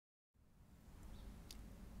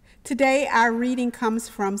Today, our reading comes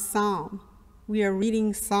from Psalm. We are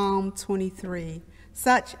reading Psalm 23,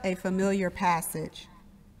 such a familiar passage.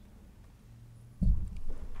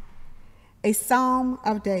 A Psalm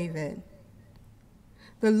of David.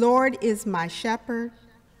 The Lord is my shepherd,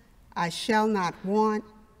 I shall not want.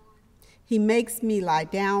 He makes me lie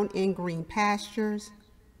down in green pastures.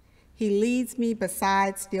 He leads me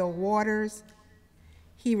beside still waters.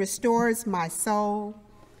 He restores my soul.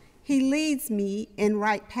 He leads me in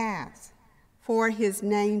right paths for his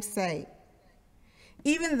name's sake.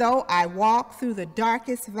 Even though I walk through the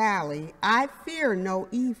darkest valley, I fear no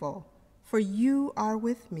evil, for you are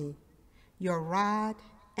with me. Your rod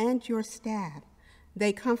and your staff,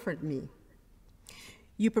 they comfort me.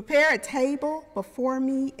 You prepare a table before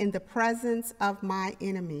me in the presence of my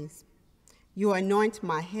enemies. You anoint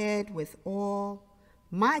my head with oil,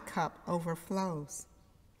 my cup overflows.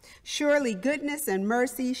 Surely goodness and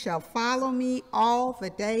mercy shall follow me all the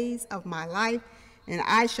days of my life, and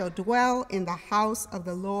I shall dwell in the house of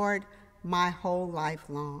the Lord my whole life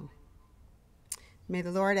long. May the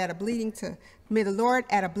Lord add a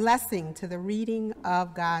blessing to the reading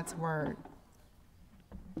of God's word.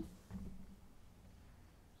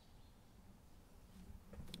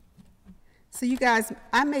 So you guys,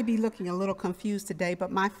 I may be looking a little confused today,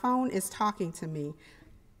 but my phone is talking to me.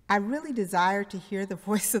 I really desire to hear the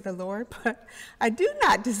voice of the Lord, but I do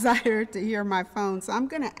not desire to hear my phone. So I'm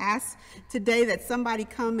going to ask today that somebody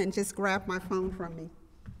come and just grab my phone from me.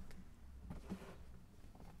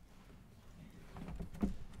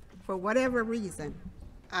 For whatever reason,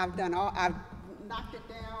 I've knocked it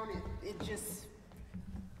down,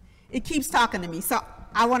 it keeps talking to me. So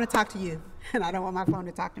I want to talk to you, and I don't want my phone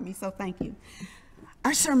to talk to me, so thank you.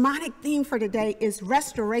 Our sermonic theme for today is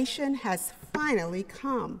restoration has finally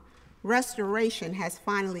come. Restoration has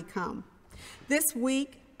finally come. This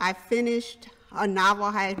week, I finished a novel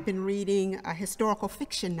I had been reading, a historical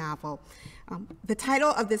fiction novel. The title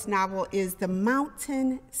of this novel is The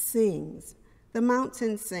Mountain Sings. The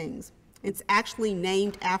Mountain Sings. It's actually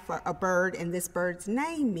named after a bird, and this bird's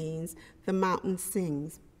name means The Mountain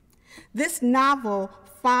Sings. This novel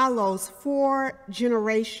follows 4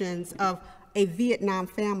 generations of a Vietnam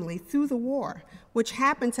family through the war, which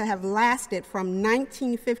happened to have lasted from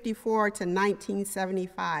 1954 to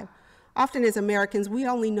 1975. Often as Americans, we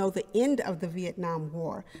only know the end of the Vietnam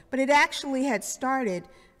War, but it actually had started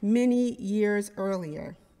many years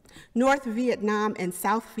earlier. North Vietnam and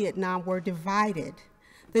South Vietnam were divided.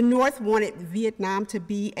 The North wanted Vietnam to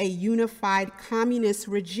be a unified communist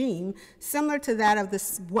regime, similar to that of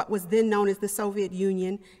what was then known as the Soviet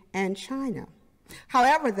Union and China.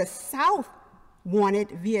 However, the South wanted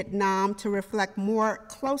Vietnam to reflect more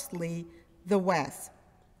closely the West.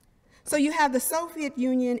 So you have the Soviet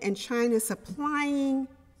Union and China supplying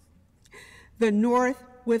the North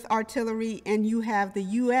with artillery, and you have the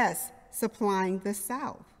U.S. supplying the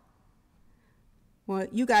South. Well,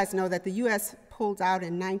 you guys know that the U.S. pulled out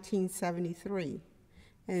in 1973.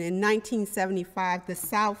 And in 1975, the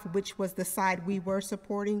South, which was the side we were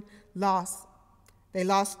supporting, lost. They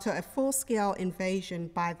lost to a full-scale invasion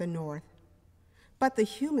by the North. But the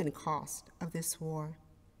human cost of this war.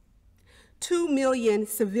 2 million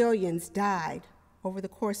civilians died over the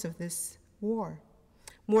course of this war.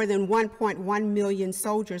 More than 1.1 million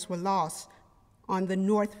soldiers were lost on the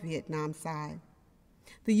North Vietnam side.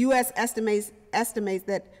 The U.S. estimates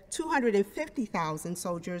that 250,000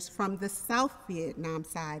 soldiers from the South Vietnam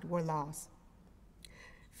side were lost.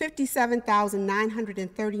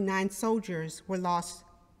 57,939 soldiers were lost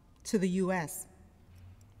to the U.S.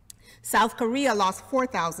 South Korea lost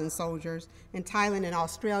 4,000 soldiers, and Thailand and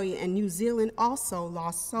Australia and New Zealand also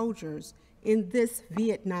lost soldiers in this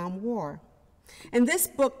Vietnam War. And this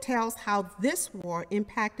book tells how this war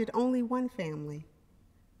impacted only one family,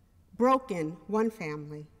 broken one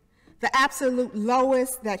family, the absolute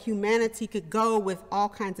lowest that humanity could go with all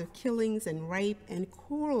kinds of killings and rape and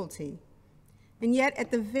cruelty. And yet at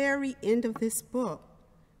the very end of this book,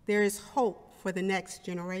 there is hope for the next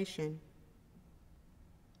generation.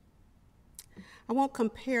 I won't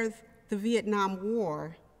compare the Vietnam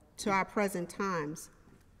War to our present times,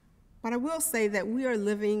 but I will say that we are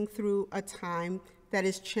living through a time that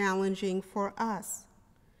is challenging for us.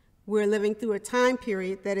 We're living through a time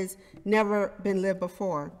period that has never been lived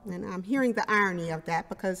before. And I'm hearing the irony of that,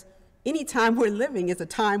 because any time we're living is a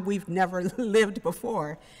time we've never lived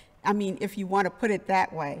before. I mean, if you want to put it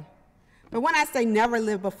that way. But when I say never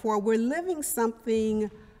lived before, we're living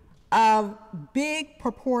something of big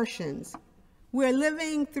proportions. We're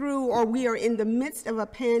living through, or we are in the midst of a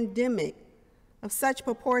pandemic of such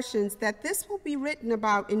proportions that this will be written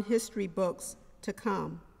about in history books to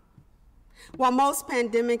come. While most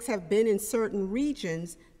pandemics have been in certain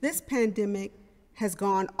regions, this pandemic has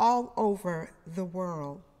gone all over the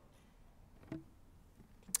world.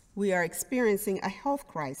 We are experiencing a health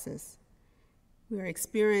crisis. We are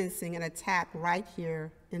experiencing an attack right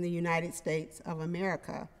here in the United States of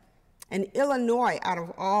America. And Illinois, out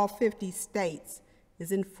of all 50 states,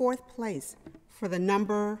 is in 4th place for the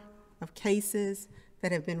number of cases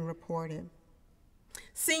that have been reported.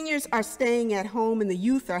 Seniors are staying at home and the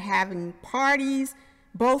youth are having parties,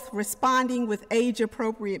 both responding with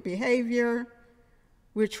age-appropriate behavior.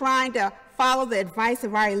 We're trying to follow the advice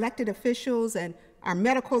of our elected officials and our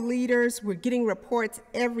medical leaders. We're getting reports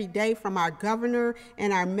every day from our governor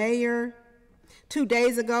and our mayor. 2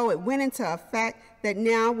 days ago, it went into effect that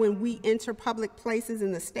now when we enter public places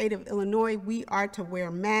in the state of Illinois, we are to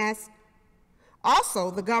wear masks.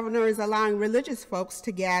 Also, the governor is allowing religious folks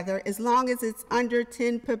to gather as long as it's under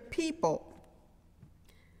 10 people.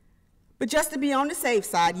 But just to be on the safe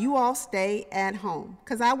side, you all stay at home,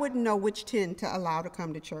 because I wouldn't know which 10 to allow to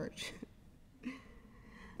come to church.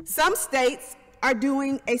 Some states are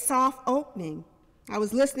doing a soft opening. I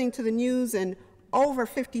was listening to the news, and over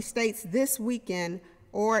 50 states this weekend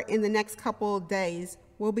or in the next couple of days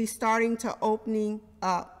will be starting to opening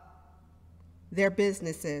up their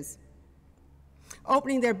businesses.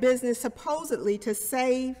 Opening their business supposedly to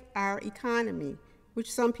save our economy,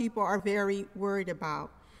 which some people are very worried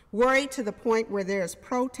about. Worried to the point where there's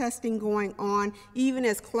protesting going on, even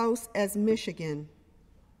as close as Michigan.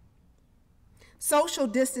 Social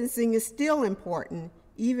distancing is still important,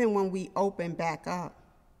 even when we open back up.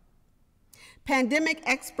 Pandemic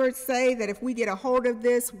experts say that if we get a hold of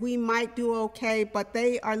this, we might do okay, but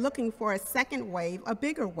they are looking for a second wave, a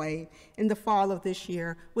bigger wave, in the fall of this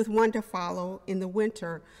year, with one to follow in the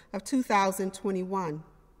winter of 2021.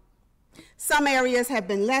 Some areas have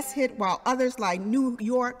been less hit, while others, like New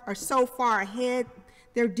York, are so far ahead,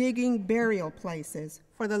 they're digging burial places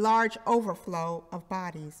for the large overflow of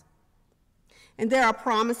bodies. And there are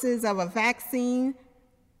promises of a vaccine,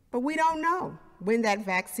 but we don't know when that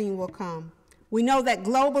vaccine will come. We know that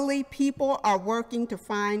globally people are working to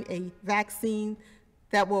find a vaccine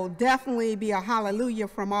that will definitely be a hallelujah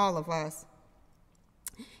from all of us.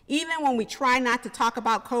 Even when we try not to talk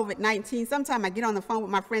about COVID-19, sometimes I get on the phone with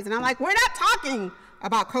my friends and I'm like, we're not talking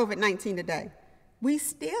about COVID-19 today. We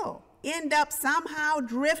still end up somehow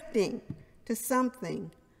drifting to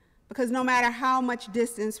something, because no matter how much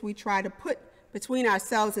distance we try to put between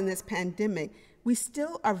ourselves and this pandemic, we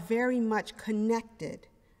still are very much connected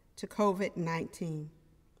to COVID-19.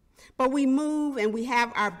 But we move and we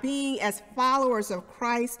have our being as followers of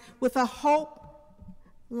Christ with a hope,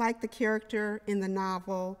 like the character in the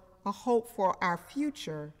novel, a hope for our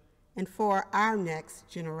future and for our next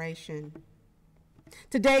generation.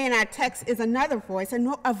 Today in our text is another voice,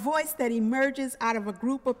 a voice that emerges out of a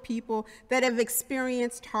group of people that have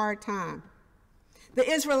experienced hard time. The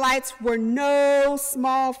Israelites were no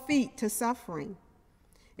small feat to suffering.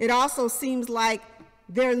 It also seems like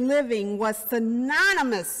their living was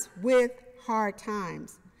synonymous with hard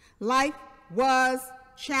times. Life was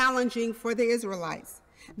challenging for the Israelites.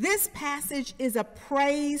 This passage is a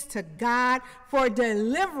praise to God for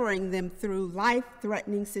delivering them through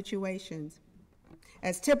life-threatening situations.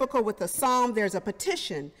 As typical with the psalm, there's a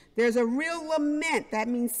petition. There's a real lament. That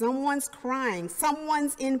means someone's crying,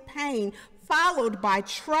 someone's in pain, followed by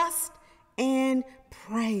trust and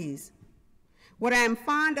praise. What I am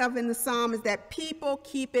fond of in the psalm is that people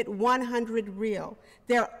keep it 100 real.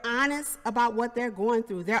 They're honest about what they're going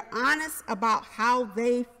through. They're honest about how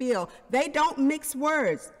they feel. They don't mix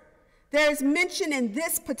words. There's mention in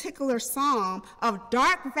this particular psalm of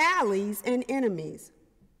dark valleys and enemies.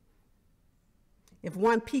 If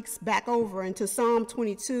one peeks back over into Psalm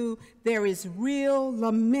 22, there is real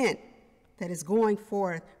lament that is going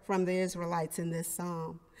forth from the Israelites in this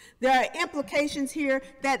psalm. There are implications here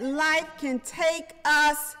that life can take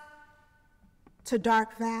us to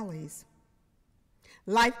dark valleys.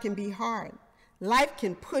 Life can be hard. Life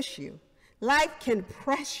can push you. Life can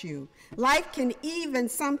press you. Life can even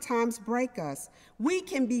sometimes break us. We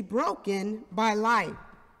can be broken by life.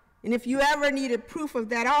 And if you ever needed proof of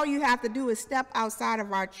that, all you have to do is step outside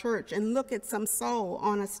of our church and look at some soul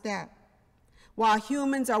on a step. While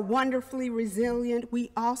humans are wonderfully resilient, we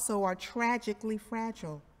also are tragically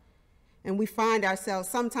fragile. And we find ourselves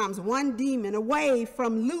sometimes one demon away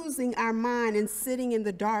from losing our mind and sitting in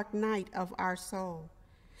the dark night of our soul.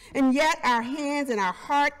 And yet our hands and our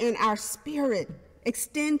heart and our spirit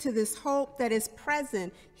extend to this hope that is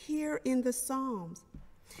present here in the Psalms.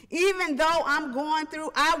 Even though I'm going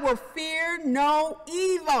through, I will fear no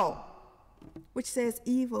evil, which says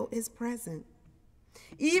evil is present.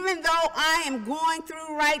 Even though I am going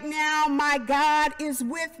through right now, my God is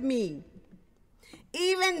with me.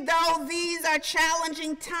 Even though these are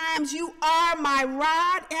challenging times, you are my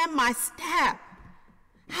rod and my staff.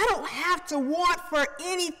 I don't have to want for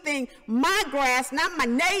anything. My grass, not my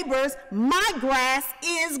neighbor's, my grass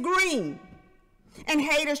is green. And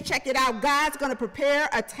haters, check it out. God's going to prepare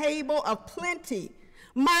a table of plenty.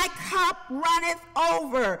 My cup runneth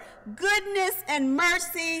over. Goodness and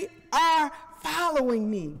mercy are following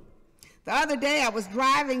me. The other day I was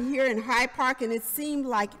driving here in Hyde Park, and it seemed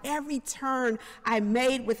like every turn I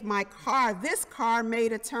made with my car, this car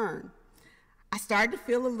made a turn. I started to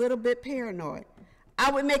feel a little bit paranoid.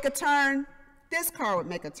 I would make a turn, this car would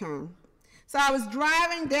make a turn. So I was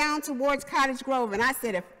driving down towards Cottage Grove, and I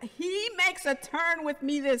said, if he makes a turn with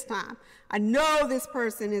me this time, I know this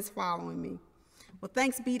person is following me. Well,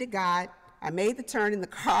 thanks be to God, I made the turn and the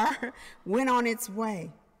car went on its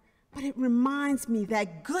way. But it reminds me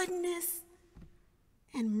that goodness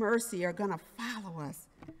and mercy are going to follow us,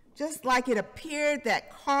 just like it appeared that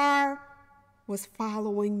car was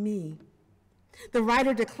following me. The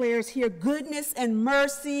writer declares here, goodness and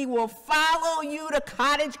mercy will follow you to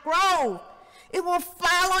Cottage Grove. It will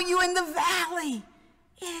follow you in the valley.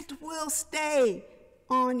 It will stay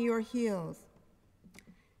on your heels.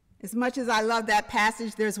 As much as I love that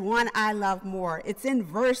passage, there's one I love more. It's in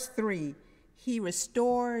verse 3. He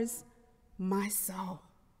restores my soul.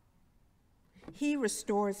 He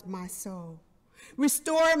restores my soul.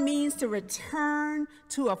 Restore means to return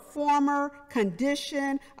to a former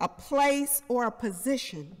condition, a place, or a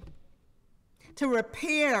position. To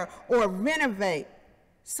repair or renovate,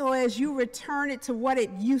 so as you return it to what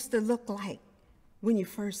it used to look like when you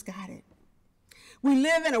first got it. We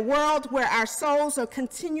live in a world where our souls are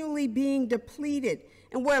continually being depleted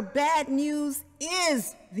and where bad news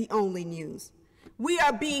is the only news. We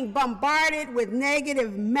are being bombarded with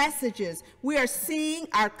negative messages. We are seeing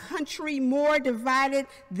our country more divided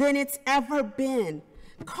than it's ever been.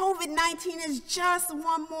 COVID-19 is just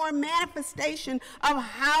one more manifestation of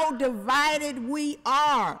how divided we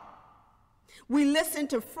are. We listen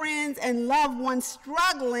to friends and loved ones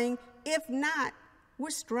struggling. If not,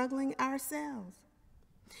 we're struggling ourselves.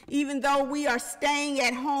 Even though we are staying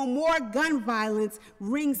at home, more gun violence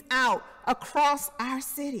rings out across our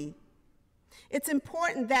city. It's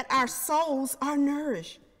important that our souls are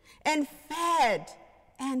nourished and fed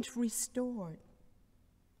and restored.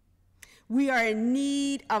 We are in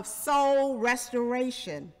need of soul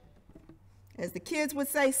restoration. As the kids would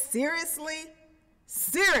say, seriously?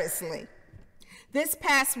 Seriously. This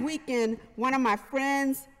past weekend, one of my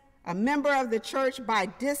friends, a member of the church by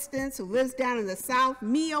distance who lives down in the South,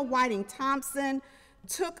 Mia Whiting Thompson,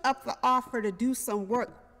 took up the offer to do some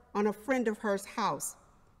work on a friend of hers' house.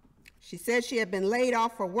 She said she had been laid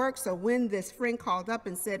off for work, so when this friend called up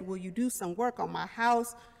and said, will you do some work on my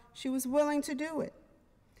house, she was willing to do it.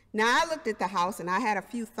 Now, I looked at the house and I had a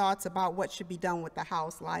few thoughts about what should be done with the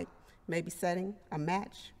house, like maybe setting a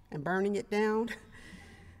match and burning it down.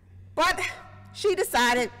 But she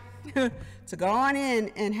decided to go on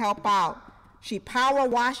in and help out. She power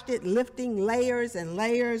washed it, lifting layers and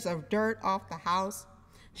layers of dirt off the house.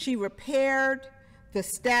 She repaired the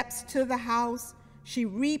steps to the house. She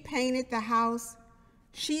repainted the house.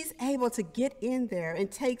 She's able to get in there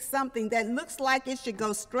and take something that looks like it should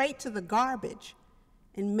go straight to the garbage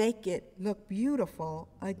and make it look beautiful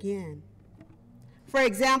again. For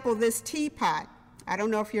example, this teapot. I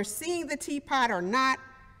don't know if you're seeing the teapot or not,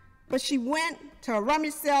 but she went to a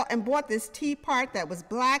rummage sale and bought this teapot that was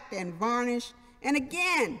blacked and varnished. And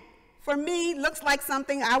again, for me, looks like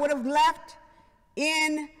something I would have left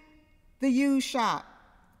in the used shop.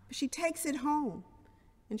 But she takes it home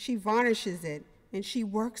and she varnishes it and she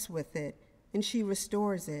works with it and she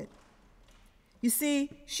restores it. You see,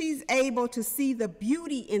 she's able to see the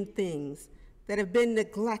beauty in things that have been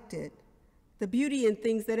neglected, the beauty in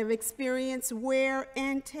things that have experienced wear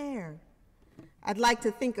and tear. I'd like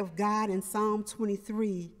to think of God in Psalm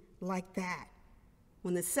 23 like that.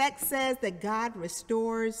 When the text says that God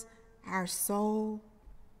restores our soul,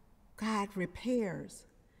 God repairs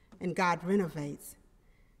and God renovates.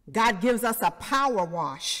 God gives us a power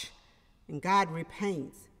wash and God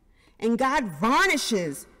repaints. And God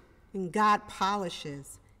varnishes and God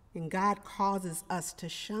polishes and God causes us to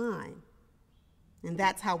shine. And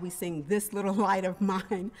that's how we sing, this little light of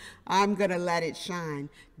mine, I'm gonna let it shine.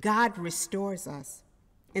 God restores us.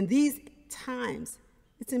 In these times,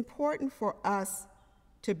 it's important for us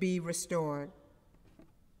to be restored.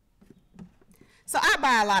 So I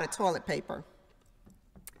buy a lot of toilet paper.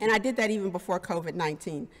 And I did that even before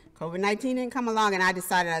COVID-19. COVID-19 didn't come along and I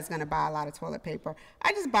decided I was going to buy a lot of toilet paper.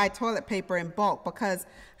 I just buy toilet paper in bulk because,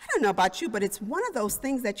 I don't know about you, but it's one of those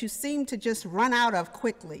things that you seem to just run out of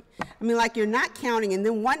quickly. I mean, like you're not counting and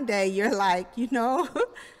then one day you're like, I don't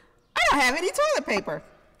have any toilet paper.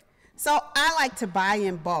 So I like to buy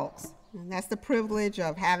in bulks. And that's the privilege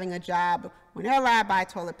of having a job. Whenever I buy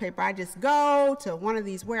toilet paper, I just go to one of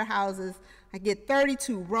these warehouses. I get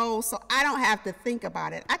 32 rolls, so I don't have to think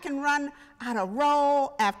about it. I can run out of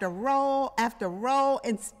roll after roll after roll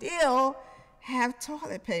and still have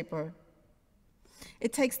toilet paper.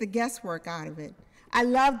 It takes the guesswork out of it. I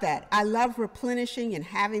love that. I love replenishing and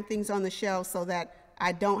having things on the shelf so that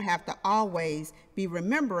I don't have to always be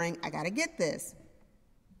remembering, I got to get this.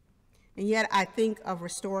 And yet I think of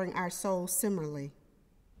restoring our souls similarly.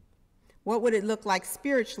 What would it look like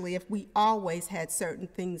spiritually if we always had certain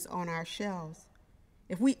things on our shelves?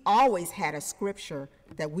 If we always had a scripture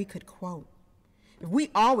that we could quote? If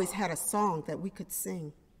we always had a song that we could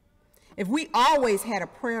sing? If we always had a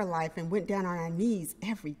prayer life and went down on our knees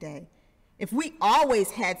every day? If we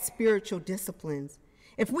always had spiritual disciplines?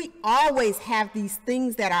 If we always have these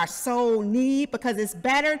things that our soul need, because it's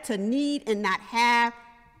better to need and not have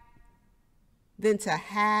than to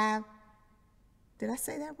have. Did I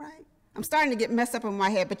say that right? I'm starting to get messed up in my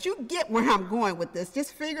head, but you get where I'm going with this.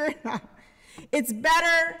 Just figure it out. It's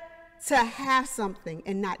better to have something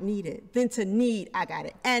and not need it than to need, I got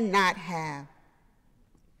it, and not have.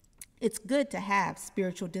 It's good to have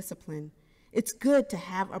spiritual discipline. It's good to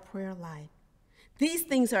have a prayer life. These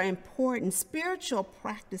things are important. Spiritual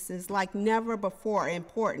practices like never before are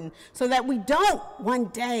important so that we don't one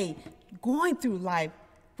day going through life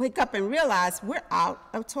wake up and realize we're out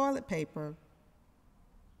of toilet paper.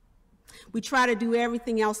 We try to do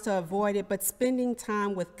everything else to avoid it, but spending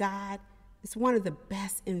time with God is one of the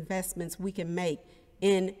best investments we can make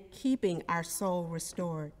in keeping our soul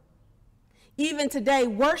restored. Even today,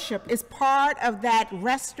 worship is part of that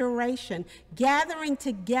restoration. Gathering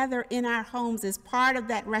together in our homes is part of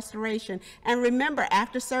that restoration. And remember,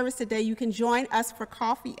 after service today, you can join us for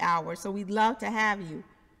coffee hour, so we'd love to have you.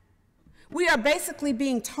 We are basically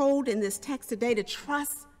being told in this text today to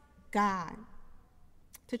trust God.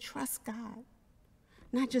 To trust God.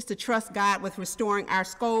 Not just to trust God with restoring our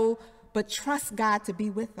soul, but trust God to be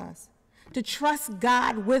with us. To trust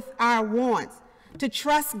God with our wants. To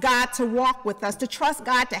trust God to walk with us. To trust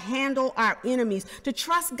God to handle our enemies. To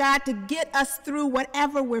trust God to get us through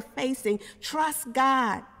whatever we're facing. Trust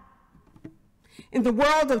God. In the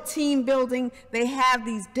world of team building, they have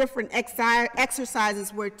these different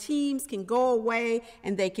exercises where teams can go away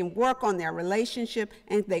and they can work on their relationship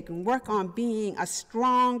and they can work on being a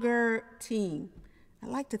stronger team. I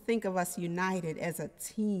like to think of us united as a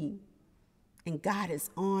team, and God is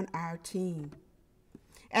on our team.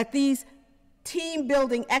 At these team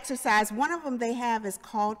building exercise, one of them they have is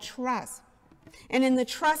called trust. And in the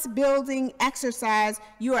trust building exercise,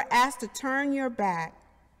 you are asked to turn your back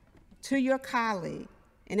to your colleague,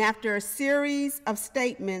 and after a series of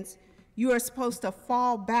statements, you are supposed to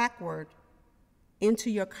fall backward into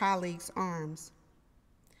your colleague's arms.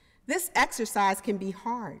 This exercise can be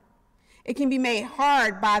hard. It can be made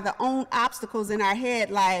hard by the own obstacles in our head,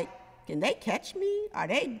 like, can they catch me? Are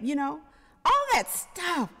they, all that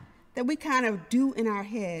stuff that we kind of do in our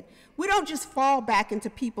head. We don't just fall back into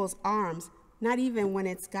people's arms, not even when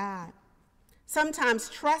it's God. Sometimes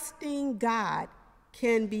trusting God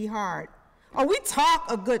can be hard. Or we talk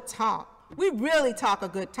a good talk. We really talk a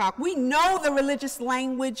good talk. We know the religious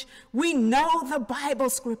language. We know the Bible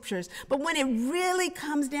scriptures. But when it really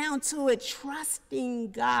comes down to it,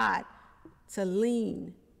 trusting God to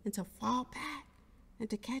lean and to fall back and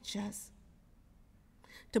to catch us.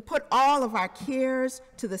 To put all of our cares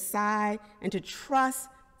to the side and to trust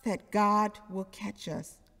that God will catch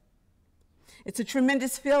us. It's a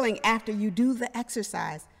tremendous feeling after you do the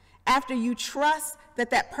exercise, after you trust that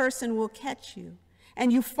that person will catch you,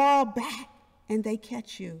 and you fall back and they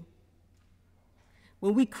catch you.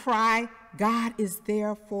 When we cry, God is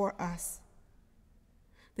there for us.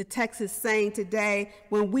 The text is saying today,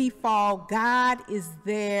 when we fall, God is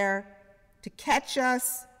there to catch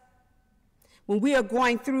us. When we are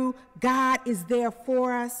going through, God is there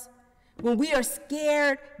for us. When we are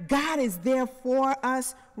scared, God is there for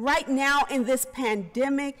us. Right now in this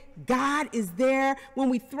pandemic, God is there. When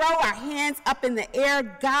we throw our hands up in the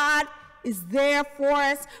air, God is there for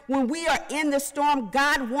us. When we are in the storm,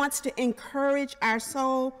 God wants to encourage our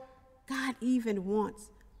soul. God even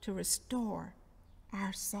wants to restore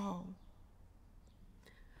our soul.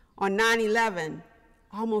 On 9/11,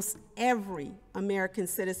 almost every American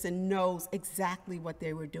citizen knows exactly what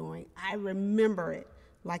they were doing. I remember it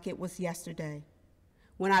like it was yesterday.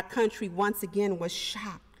 when our country once again was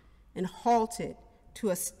shocked and halted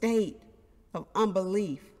to a state of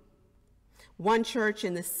unbelief. One church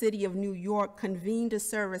in the city of New York convened a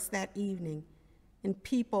service that evening, and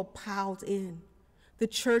people piled in. The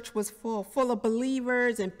church was full of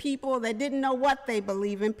believers and people that didn't know what they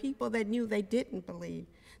believed and people that knew they didn't believe.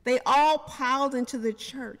 They all piled into the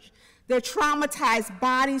church, their traumatized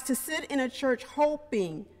bodies, to sit in a church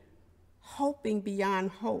hoping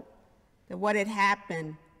beyond hope that what had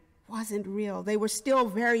happened wasn't real. They were still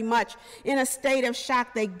very much in a state of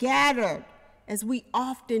shock. They gathered, as we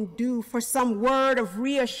often do, for some word of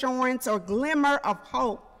reassurance or glimmer of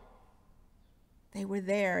hope. They were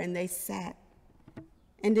there and they sat.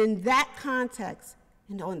 And in that context,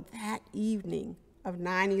 and on that evening of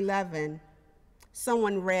 9/11,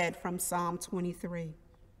 someone read from Psalm 23.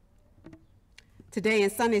 Today in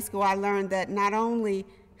Sunday school, I learned that not only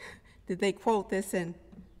did they quote this in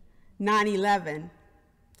 9/11,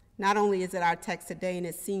 not only is it our text today and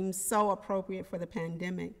it seems so appropriate for the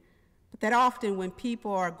pandemic, but that often when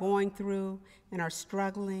people are going through and are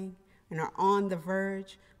struggling and are on the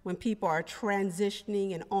verge, when people are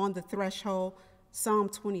transitioning and on the threshold, Psalm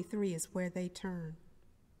 23 is where they turn.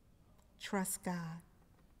 Trust God.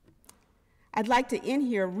 I'd like to end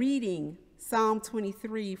here reading Psalm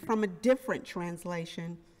 23 from a different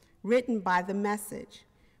translation written by The Message.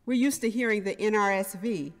 We're used to hearing the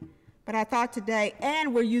NRSV, but I thought today,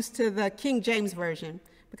 and we're used to the King James Version,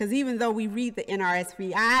 because even though we read the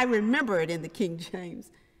NRSV, I remember it in the King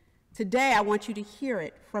James. Today, I want you to hear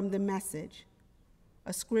it from The Message,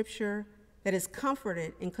 a scripture that has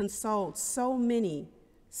comforted and consoled so many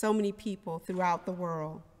people throughout the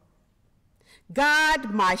world.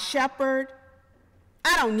 God, my shepherd,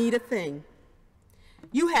 I don't need a thing.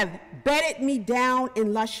 You have bedded me down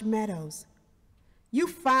in lush meadows. You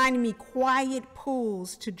find me quiet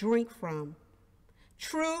pools to drink from.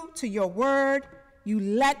 True to your word, you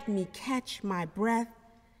let me catch my breath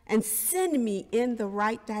and send me in the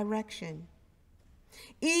right direction.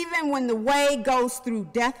 Even when the way goes through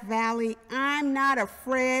Death Valley, I'm not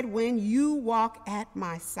afraid when you walk at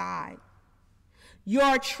my side.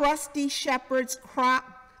 Your trusty shepherd's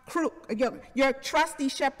crook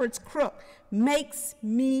makes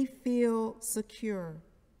me feel secure.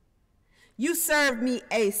 You serve me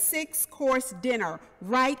a 6-course dinner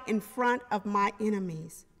right in front of my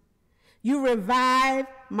enemies. You revive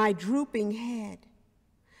my drooping head.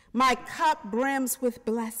 My cup brims with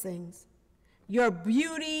blessings. Your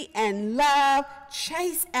beauty and love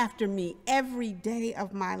chase after me every day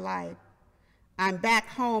of my life. I'm back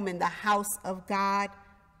home in the house of God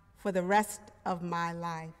for the rest of my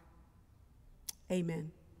life.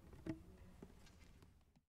 Amen.